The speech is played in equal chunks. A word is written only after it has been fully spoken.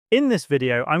In this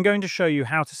video, I'm going to show you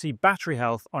how to see battery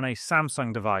health on a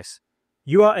Samsung device.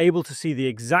 You are able to see the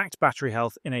exact battery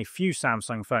health in a few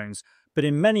Samsung phones, but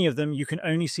in many of them you can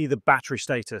only see the battery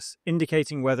status,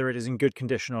 indicating whether it is in good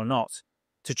condition or not.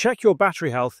 To check your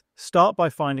battery health, start by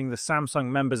finding the Samsung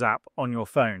Members app on your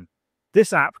phone.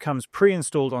 This app comes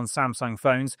pre-installed on Samsung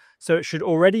phones, so it should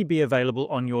already be available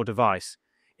on your device.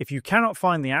 If you cannot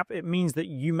find the app, it means that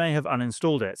you may have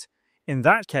uninstalled it. In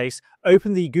that case,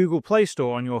 open the Google Play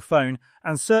Store on your phone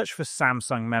and search for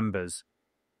Samsung Members.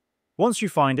 Once you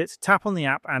find it, tap on the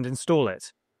app and install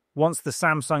it. Once the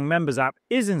Samsung Members app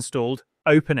is installed,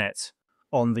 open it.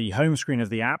 On the home screen of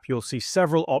the app, you'll see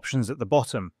several options at the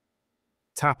bottom.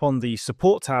 Tap on the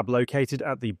Support tab located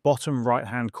at the bottom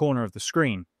right-hand corner of the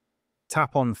screen.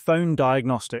 Tap on Phone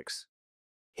Diagnostics.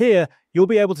 Here, you'll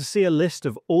be able to see a list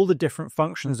of all the different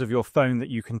functions of your phone that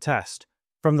you can test.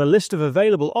 From the list of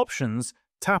available options,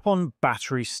 tap on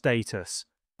Battery Status.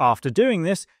 After doing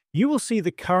this, you will see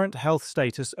the current health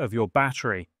status of your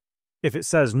battery. If it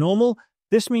says normal,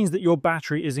 this means that your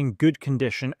battery is in good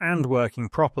condition and working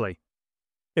properly.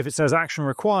 If it says action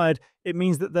required, it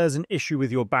means that there's an issue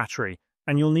with your battery,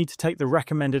 and you'll need to take the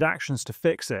recommended actions to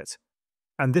fix it.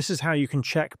 And this is how you can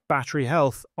check battery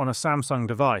health on a Samsung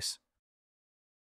device.